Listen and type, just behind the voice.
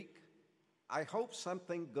I hope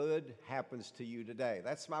something good happens to you today.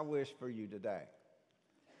 That's my wish for you today.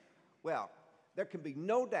 Well, there can be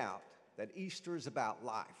no doubt that Easter is about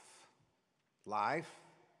life. Life,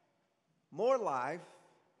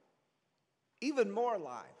 even more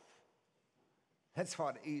life. That's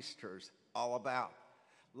what Easter's all about.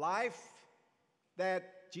 Life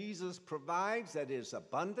that Jesus provides that is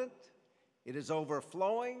abundant, it is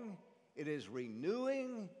overflowing, it is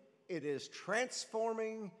renewing, it is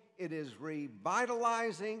transforming, it is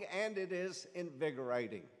revitalizing, and it is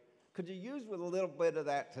invigorating. Could you use with a little bit of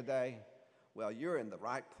that today? Well, you're in the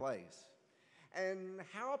right place. And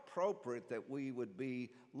how appropriate that we would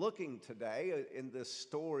be looking today in this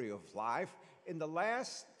story of life. In the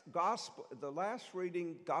last gospel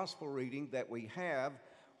reading that we have,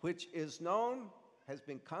 which has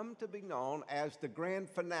come to be known as the grand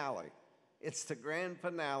finale. It's the grand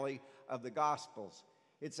finale of the Gospels.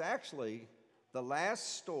 It's actually the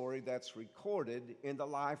last story that's recorded in the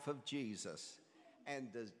life of Jesus.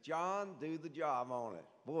 And does John do the job on it?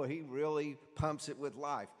 Boy, he really pumps it with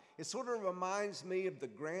life. It sort of reminds me of the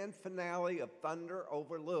grand finale of Thunder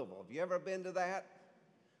over Louisville. Have you ever been to that?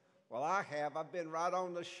 Well, I have. I've been right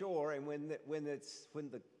on the shore, and when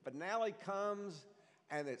the finale comes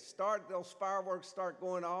and those fireworks start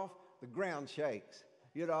going off, the ground shakes.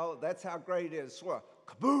 You know, that's how great it is. Sort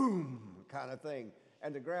of kaboom kind of thing,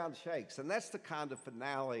 and the ground shakes. And that's the kind of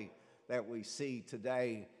finale that we see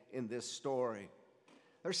today in this story.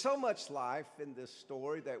 There's so much life in this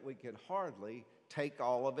story that we can hardly take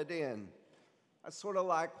all of it in. That's sort of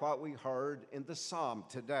like what we heard in the psalm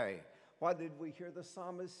today. What did we hear the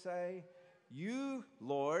psalmist say? You,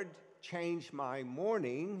 Lord, change my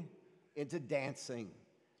mourning into dancing.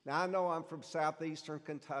 Now, I know I'm from southeastern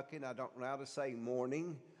Kentucky, and I don't know how to say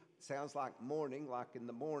morning. It sounds like morning, like in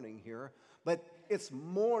the morning here. But it's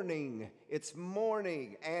morning,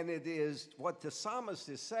 and it is what the psalmist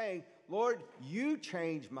is saying, Lord, you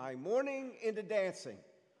change my mourning into dancing.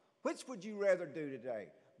 Which would you rather do today?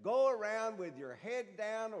 Go around with your head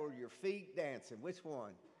down or your feet dancing? Which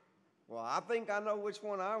one? Well, I think I know which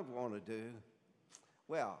one I would want to do.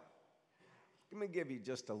 Well, let me give you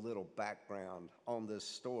just a little background on this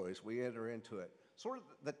story as we enter into it. Sort of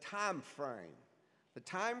the time frame. The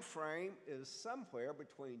time frame is somewhere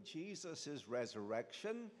between Jesus'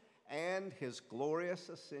 resurrection and his glorious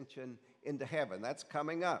ascension into heaven. That's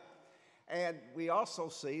coming up. And we also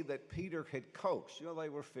see that Peter had coaxed. You know, they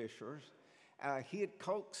were fishers. He had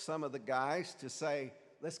coaxed some of the guys to say,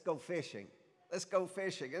 let's go fishing. Let's go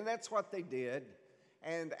fishing. And that's what they did.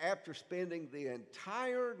 And after spending the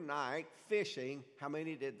entire night fishing, how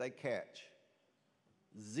many did they catch?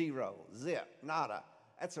 0, zip, nada.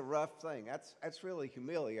 That's a rough thing. That's really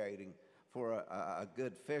humiliating for a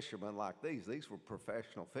good fisherman like these. These were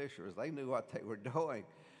professional fishers. They knew what they were doing.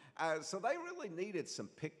 So they really needed some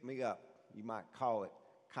pick-me-up, you might call it,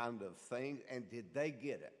 kind of thing. And did they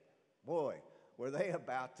get it? Boy, were they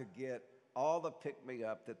about to get all the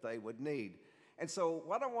pick-me-up that they would need. And so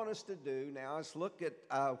what I want us to do now is look at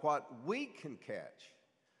what we can catch.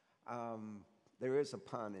 There is a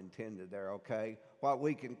pun intended there, okay? What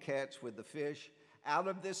we can catch with the fish out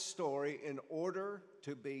of this story in order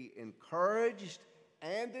to be encouraged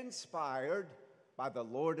and inspired by the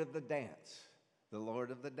Lord of the dance. The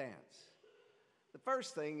Lord of the dance. The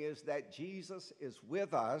first thing is that Jesus is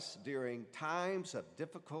with us during times of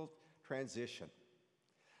difficult transition.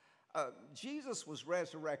 Jesus was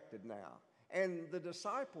resurrected now. And the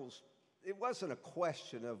disciples, it wasn't a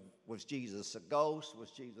question of, was Jesus a ghost?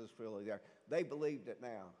 Was Jesus really there? They believed it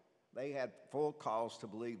now. They had full cause to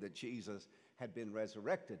believe that Jesus had been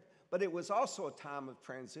resurrected. But it was also a time of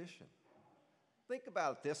transition. Think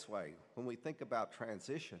about it this way. When we think about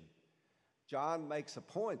transition, John makes a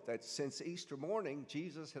point that since Easter morning,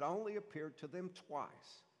 Jesus had only appeared to them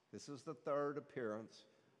twice. This is the third appearance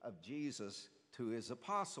of Jesus to his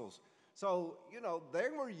apostles. So, you know, they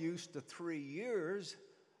were used to 3 years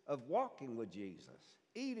of walking with Jesus,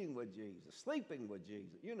 eating with Jesus, sleeping with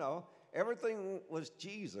Jesus. You know, everything was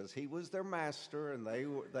Jesus. He was their master, and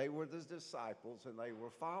they were the disciples, and they were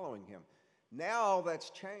following him. Now all that's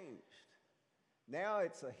changed. Now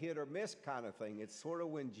it's a hit or miss kind of thing. It's sort of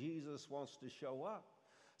when Jesus wants to show up.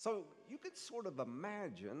 So you could sort of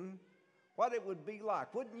imagine what it would be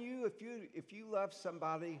like. Wouldn't you, if you love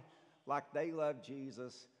somebody like they love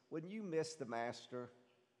Jesus, wouldn't you miss the master?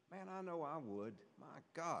 Man, I know I would. My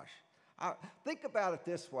gosh. Think about it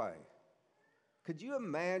this way. Could you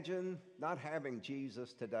imagine not having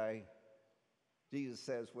Jesus today? Jesus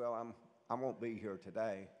says, well, I won't be here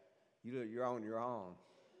today. You're on your own.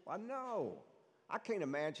 Well, no. I can't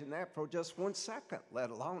imagine that for just 1 second, let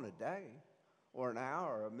alone a day or an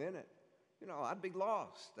hour or a minute. I'd be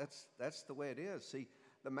lost. That's the way it is. See,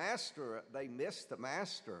 the master, they missed the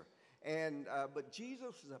master. But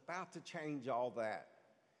Jesus is about to change all that.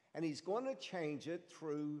 And he's going to change it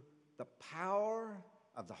through the power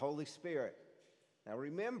of the Holy Spirit. Now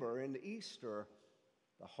remember, in Easter,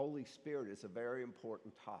 the Holy Spirit is a very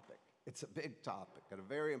important topic. It's a big topic and a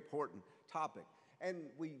very important topic. And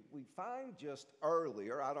we find just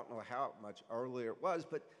earlier, I don't know how much earlier it was,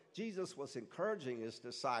 but Jesus was encouraging his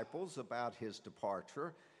disciples about his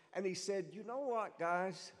departure. And he said, you know what,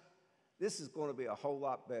 guys? This is going to be a whole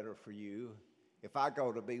lot better for you if I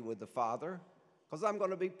go to be with the Father, because I'm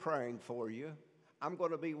going to be praying for you. I'm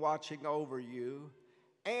going to be watching over you,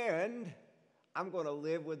 and I'm going to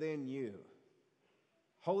live within you.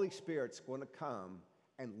 Holy Spirit's going to come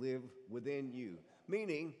and live within you,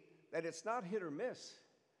 meaning that it's not hit or miss,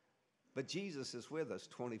 but Jesus is with us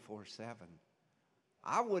 24/7.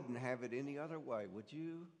 I wouldn't have it any other way, would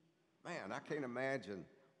you? Man, I can't imagine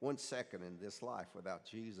 1 second in this life without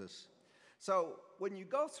Jesus. So when you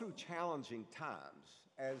go through challenging times,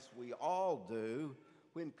 as we all do,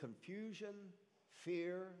 when confusion,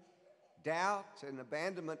 fear, doubt, and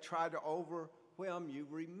abandonment try to overwhelm you,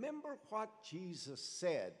 remember what Jesus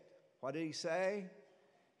said. What did he say?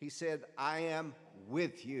 He said, I am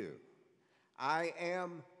with you. I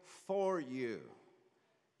am for you.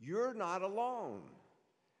 You're not alone.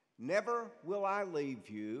 Never will I leave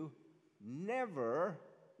you. Never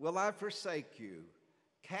will I forsake you.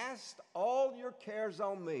 Cast all your cares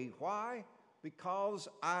on me. Why? Because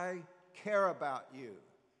I care about you.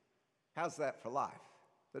 How's that for life?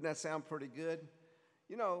 Doesn't that sound pretty good?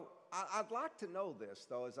 I'd like to know this,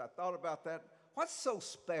 though, as I thought about that. What's so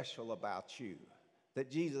special about you that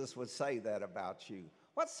Jesus would say that about you?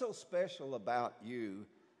 What's so special about you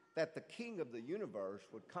that the King of the universe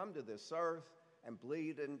would come to this earth and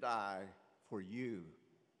bleed and die for you?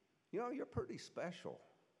 You're pretty special.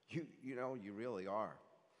 You really are.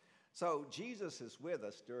 So Jesus is with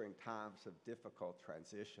us during times of difficult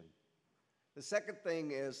transition. The second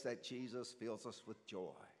thing is that Jesus fills us with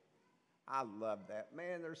joy. I love that.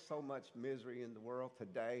 Man, there's so much misery in the world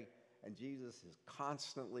today, and Jesus is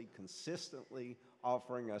constantly, consistently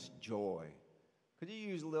offering us joy. Could you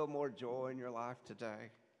use a little more joy in your life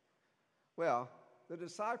today? Well, the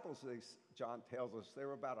disciples, John tells us, they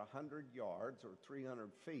were about 100 yards or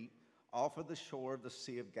 300 feet off of the shore of the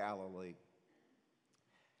Sea of Galilee.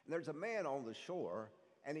 And there's a man on the shore,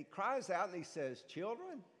 and he cries out and he says,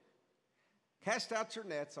 children, cast out your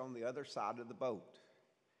nets on the other side of the boat.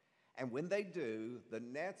 And when they do, the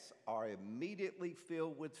nets are immediately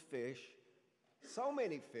filled with fish, so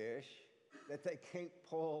many fish that they can't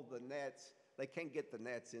pull the nets, they can't get the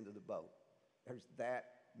nets into the boat. There's that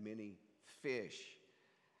many fish.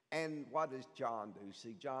 And what does John do?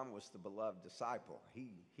 See, John was the beloved disciple.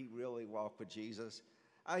 He really walked with Jesus.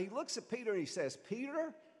 He looks at Peter and he says,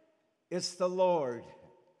 Peter, it's the Lord.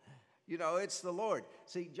 It's the Lord.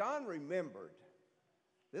 See, John remembered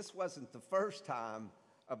this wasn't the first time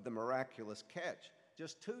of the miraculous catch.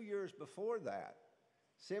 Just 2 years before that,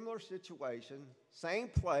 similar situation, same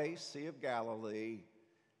place, Sea of Galilee.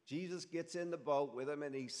 Jesus gets in the boat with him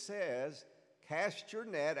and he says, cast your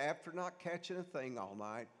net after not catching a thing all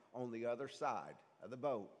night on the other side of the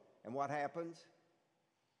boat. And what happens?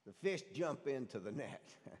 The fish jump into the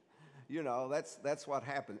net. That's what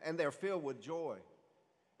happened. And they're filled with joy.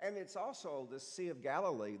 And it's also the Sea of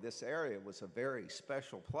Galilee, this area was a very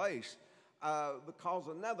special place because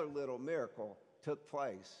another little miracle took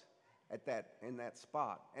place in that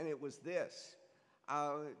spot. And it was this.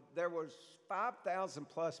 There was 5,000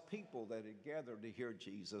 plus people that had gathered to hear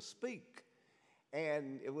Jesus speak.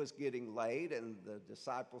 And it was getting late, and the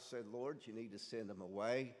disciples said, Lord, you need to send them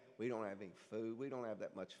away. We don't have any food. We don't have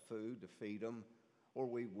that much food to feed them, or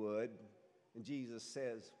we would. And Jesus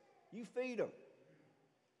says, you feed them.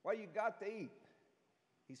 What you got to eat?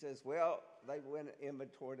 He says, well, they went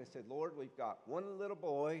inventory and said, Lord, we've got one little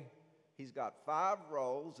boy. He's got 5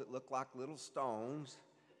 rolls that look like little stones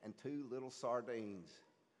and 2 little sardines.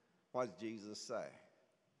 What does Jesus say?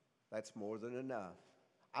 That's more than enough.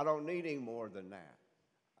 I don't need any more than that.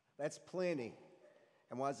 That's plenty.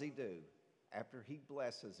 And what does he do? After he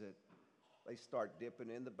blesses it, they start dipping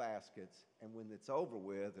in the baskets. And when it's over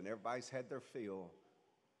with and everybody's had their fill,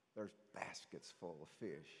 there's baskets full of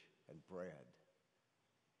fish and bread.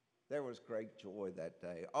 There was great joy that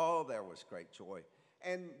day. Oh, there was great joy.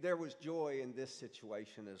 And there was joy in this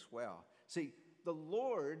situation as well. See, the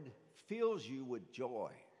Lord fills you with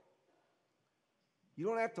joy. You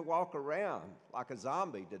don't have to walk around like a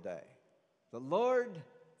zombie today. The Lord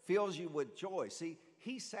fills you with joy. See,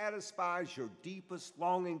 he satisfies your deepest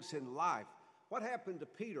longings in life What happened to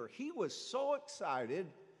Peter? He was so excited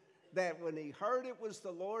that when he heard it was the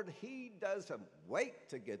Lord, he doesn't wait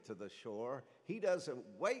to get to the shore. He doesn't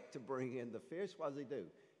wait to bring in the fish. What does he do?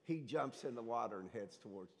 He jumps in the water and heads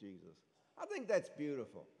towards Jesus. I think that's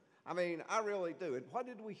beautiful. I mean, I really do. And what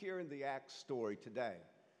did we hear in the Acts story today?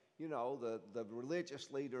 You know, the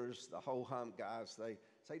religious leaders, the ho-hum guys, they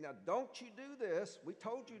say, now don't you do this. We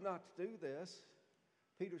told you not to do this.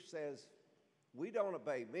 Peter says, we don't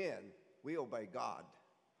obey men, we obey God.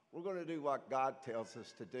 We're going to do what God tells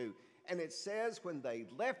us to do. And it says when they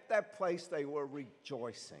left that place, they were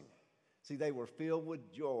rejoicing. See, they were filled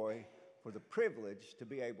with joy for the privilege to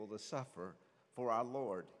be able to suffer for our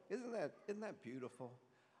Lord. Isn't that beautiful?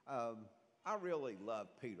 I really love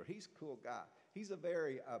Peter. He's a cool guy. He's a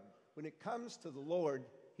very, when it comes to the Lord,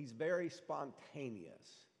 he's very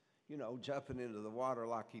spontaneous, you know, jumping into the water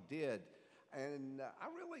like he did. And I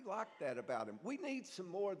really like that about him. We need some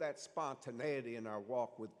more of that spontaneity in our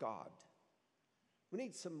walk with God. We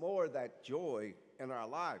need some more of that joy in our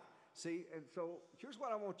life. See, and so here's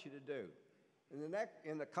what I want you to do.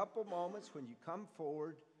 In a couple moments when you come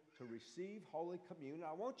forward to receive Holy Communion,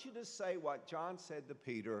 I want you to say what John said to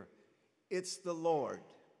Peter, it's the Lord.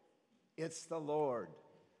 It's the Lord.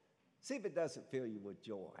 See if it doesn't fill you with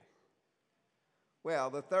joy. Well,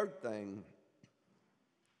 the third thing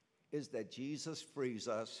is that Jesus frees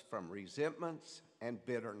us from resentments and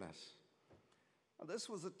bitterness. Now, this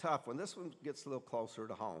was a tough one. This one gets a little closer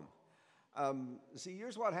to home. See,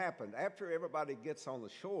 here's what happened. After everybody gets on the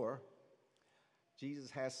shore,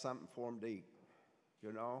 Jesus has something for them to eat.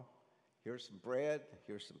 You know, here's some bread,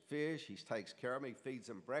 here's some fish. He takes care of them. He feeds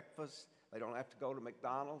them breakfast. They don't have to go to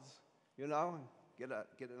McDonald's, you know, get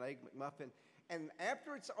an Egg McMuffin. And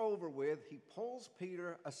after it's over with, he pulls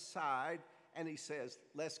Peter aside and he says,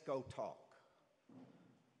 let's go talk.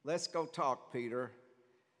 Let's go talk, Peter.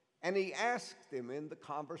 And he asked him in the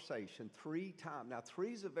conversation 3 times. Now,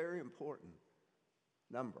 3 is a very important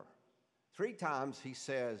number. 3 times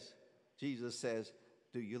Jesus says,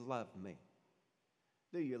 do you love me?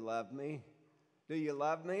 Do you love me? Do you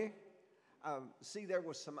love me? See, there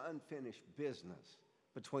was some unfinished business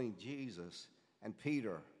between Jesus and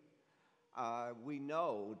Peter. We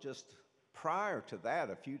know just prior to that,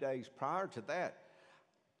 a few days prior to that,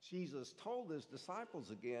 Jesus told his disciples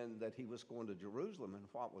again that he was going to Jerusalem and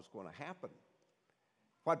what was going to happen.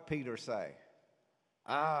 What'd Peter say?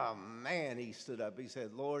 Oh, man, he stood up. He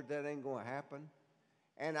said, Lord, that ain't going to happen.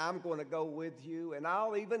 And I'm going to go with you, and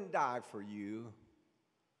I'll even die for you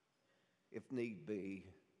if need be.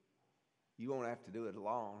 You won't have to do it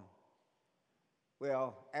alone.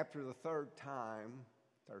 Well, after the third time,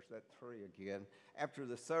 there's that 3 again. After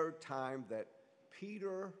the third time that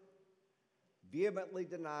Peter vehemently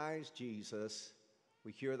denies Jesus,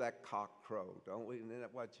 we hear that cock crow, don't we? Isn't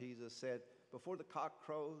that what Jesus said? Before the cock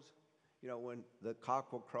crows, you know, when the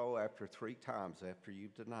cock will crow after 3 times after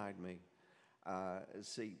you've denied me.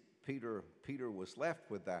 See, Peter was left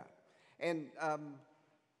with that. And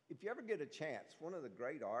if you ever get a chance, one of the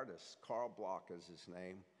great artists, Carl Bloch is his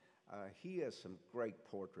name, he has some great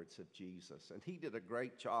portraits of Jesus. And he did a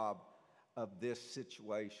great job of this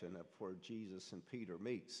situation of where Jesus and Peter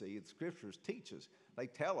meet. See, the scriptures teach us. They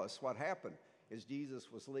tell us what happened as Jesus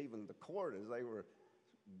was leaving the court, as they were,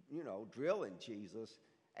 you know, drilling Jesus.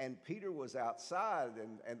 And Peter was outside,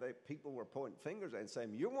 and people were pointing fingers and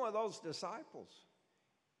saying, you're one of those disciples.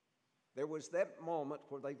 There was that moment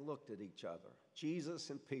where they looked at each other, Jesus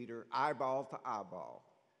and Peter, eyeball to eyeball.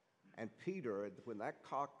 And Peter, when that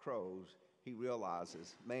cock crows, he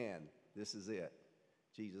realizes, man, this is it.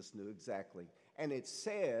 Jesus knew exactly. And it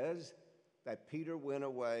says that Peter went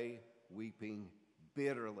away weeping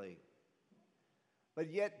bitterly.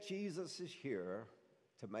 But yet Jesus is here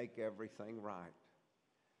to make everything right.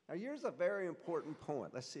 Now, here's a very important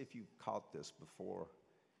point. Let's see if you've caught this before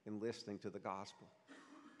in listening to the gospel.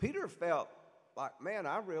 Peter felt like, man,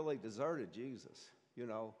 I really deserted Jesus. You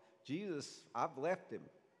know, Jesus, I've left him.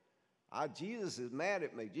 Jesus is mad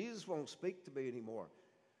at me. Jesus won't speak to me anymore.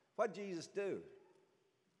 What'd Jesus do?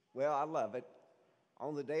 Well, I love it.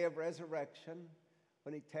 On the day of resurrection,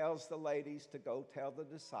 when he tells the ladies to go tell the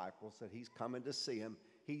disciples that he's coming to see them,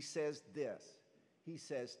 he says this. He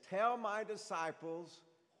says, tell my disciples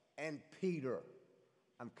and Peter,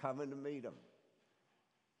 I'm coming to meet them.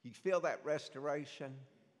 You feel that restoration?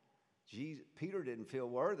 Peter didn't feel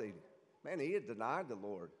worthy. Man, he had denied the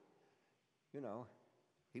Lord. You know,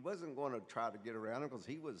 he wasn't going to try to get around him because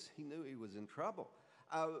he knew he was in trouble.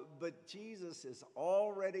 But Jesus is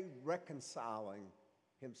already reconciling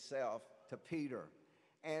himself to Peter.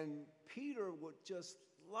 And Peter would just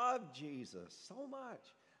love Jesus so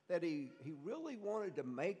much that he really wanted to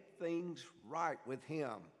make things right with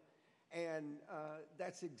him. And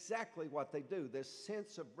that's exactly what they do, this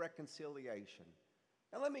sense of reconciliation.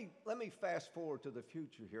 Now let me fast forward to the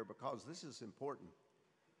future here because this is important.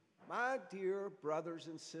 My dear brothers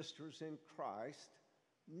and sisters in Christ,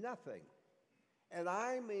 nothing, and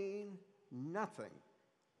I mean nothing,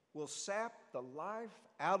 will sap the life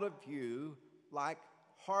out of you like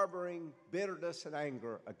harboring bitterness and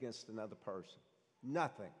anger against another person.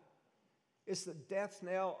 Nothing. It's the death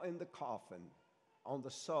knell in the coffin on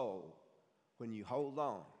the soul when you hold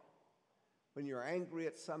on. When you're angry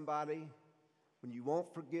at somebody, when you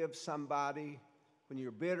won't forgive somebody, when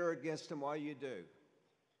you're bitter against them, what do?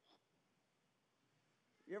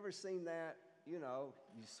 You ever seen that? You know,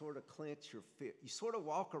 you sort of clench your fist. You sort of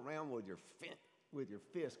walk around with your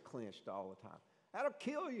fist clenched all the time. That'll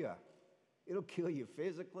kill you. It'll kill you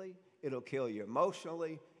physically. It'll kill you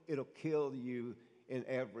emotionally. It'll kill you in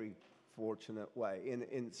every fortunate way,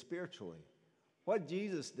 in spiritually. What did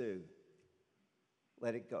Jesus do?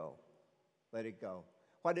 Let it go. Let it go.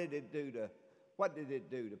 What did it do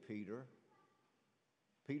to Peter?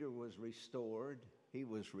 Peter was restored. He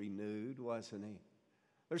was renewed, wasn't he?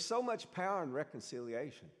 There's so much power in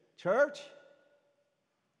reconciliation. Church,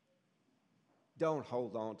 don't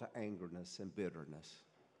hold on to angerness and bitterness.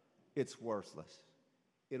 It's worthless.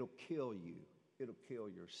 It'll kill you. It'll kill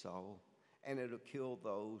your soul. And it'll kill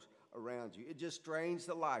those around you. It just drains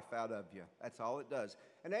the life out of you. That's all it does.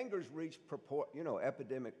 And anger's reached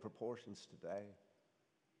epidemic proportions today.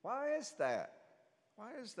 Why is that?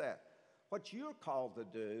 Why is that? What you're called to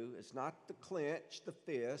do is not to clench the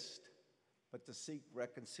fist, but to seek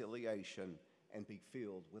reconciliation and be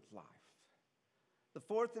filled with life. The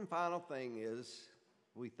fourth and final thing is,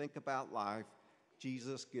 we think about life,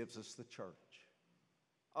 Jesus gives us the church.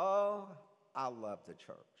 Oh, I love the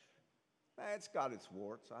church. It's got its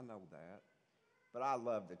warts, I know that. But I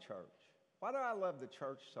love the church. Why do I love the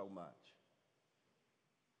church so much?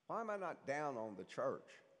 Why am I not down on the church?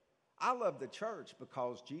 I love the church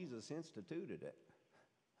because Jesus instituted it.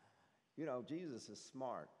 You know, Jesus is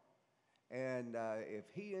smart. And if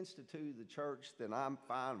he instituted the church, then I'm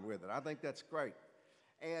fine with it. I think that's great.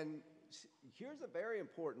 And here's a very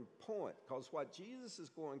important point, because what Jesus is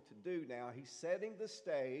going to do now, he's setting the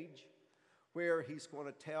stage where he's going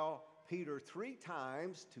to tell Peter 3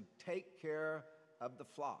 times to take care of the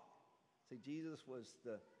flock. See, Jesus was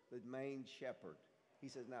the main shepherd. He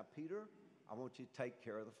says, now, Peter, I want you to take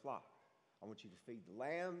care of the flock. I want you to feed the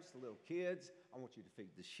lambs, the little kids. I want you to feed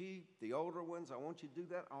the sheep, the older ones. I want you to do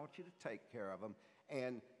that. I want you to take care of them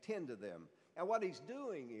and tend to them. And what he's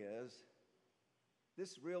doing is,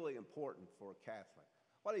 this is really important for a Catholic.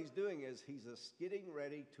 What he's doing is he's getting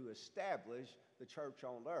ready to establish the church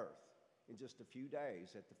on earth in just a few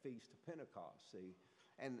days at the Feast of Pentecost, see?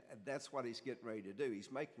 And that's what he's getting ready to do.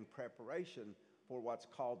 He's making preparation for what's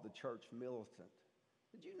called the church militant.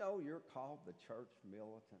 Did you know you're called the church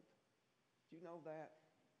militant? Do you know that?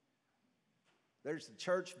 There's the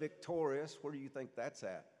church victorious. Where do you think that's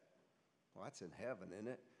at? Well, that's in heaven, isn't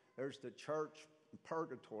it? There's the church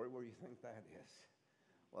purgatory. Where do you think that is?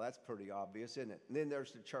 Well, that's pretty obvious, isn't it? And then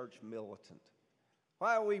there's the church militant.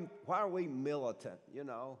 Why are we militant, you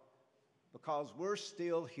know? Because we're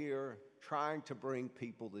still here trying to bring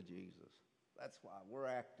people to Jesus. That's why we're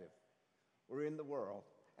active. We're in the world,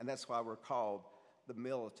 and that's why we're called the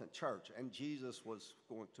militant church. And Jesus was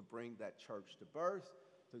going to bring that church to birth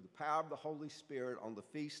through the power of the Holy Spirit on the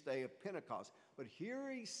feast day of Pentecost. But here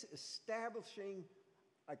he's establishing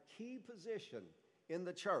a key position in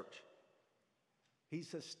the church.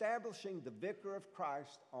 He's establishing the vicar of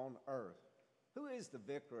Christ on earth. Who is the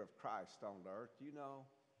vicar of Christ on earth? Do you know?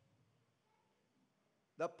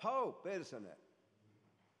 The Pope, isn't it?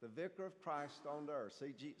 The vicar of Christ on earth.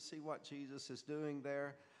 See what Jesus is doing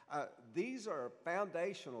there? These are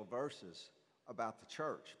foundational verses about the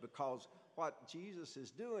church, because what Jesus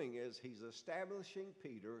is doing is he's establishing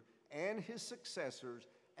Peter and his successors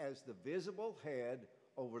as the visible head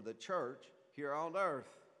over the church here on earth.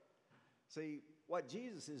 See, what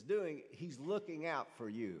Jesus is doing, he's looking out for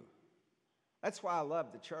you. That's why I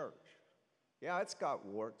love the church. Yeah, it's got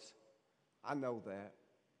warts. I know that.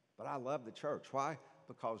 But I love the church. Why?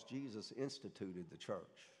 Because Jesus instituted the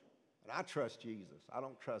church. And I trust Jesus. I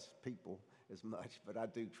don't trust people as much, but I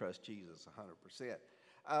do trust Jesus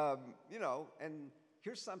 100%. And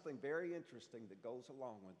here's something very interesting that goes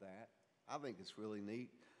along with that. I think it's really neat.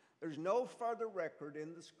 There's no further record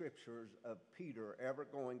in the scriptures of Peter ever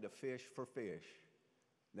going to fish for fish.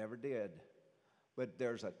 Never did. But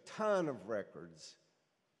there's a ton of records,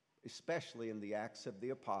 especially in the Acts of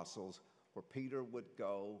the Apostles, where Peter would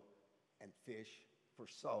go and fish for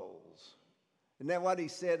souls. Isn't that what he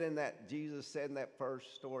said Jesus said in that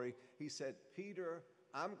first story? He said, Peter,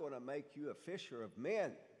 I'm going to make you a fisher of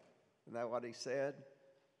men. Isn't that what he said?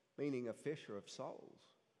 Meaning a fisher of souls.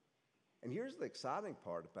 And here's the exciting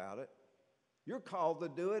part about it. You're called to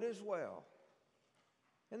do it as well.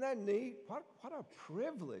 Isn't that neat? What a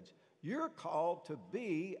privilege. You're called to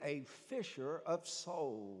be a fisher of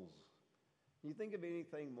souls. You think of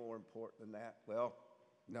anything more important than that? Well,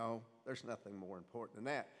 no, there's nothing more important than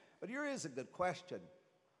that. But here is a good question.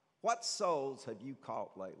 What souls have you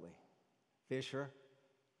caught lately? Fisher?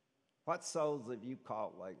 What souls have you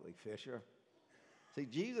caught lately, Fisher? See,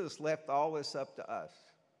 Jesus left all this up to us.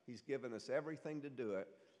 He's given us everything to do it,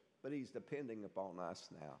 but he's depending upon us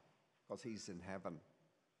now because he's in heaven.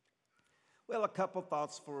 Well, a couple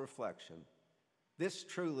thoughts for reflection. This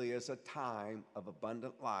truly is a time of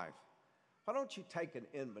abundant life. Why don't you take an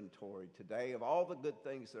inventory today of all the good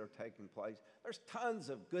things that are taking place? There's tons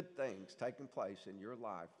of good things taking place in your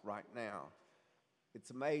life right now. It's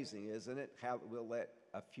amazing, isn't it, how we'll let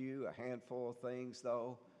a handful of things,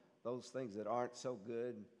 though, those things that aren't so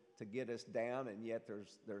good to get us down, and yet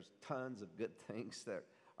there's tons of good things that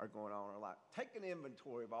are going on in our life. Take an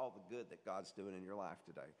inventory of all the good that God's doing in your life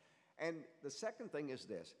today. And the second thing is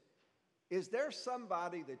this. Is there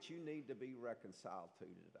somebody that you need to be reconciled to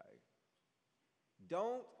today?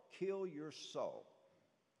 Don't kill your soul.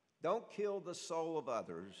 Don't kill the soul of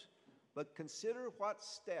others, but consider what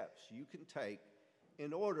steps you can take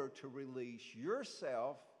in order to release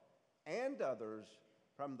yourself and others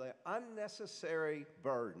from the unnecessary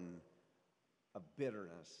burden of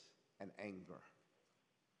bitterness and anger.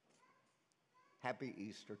 Happy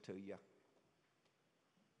Easter to you.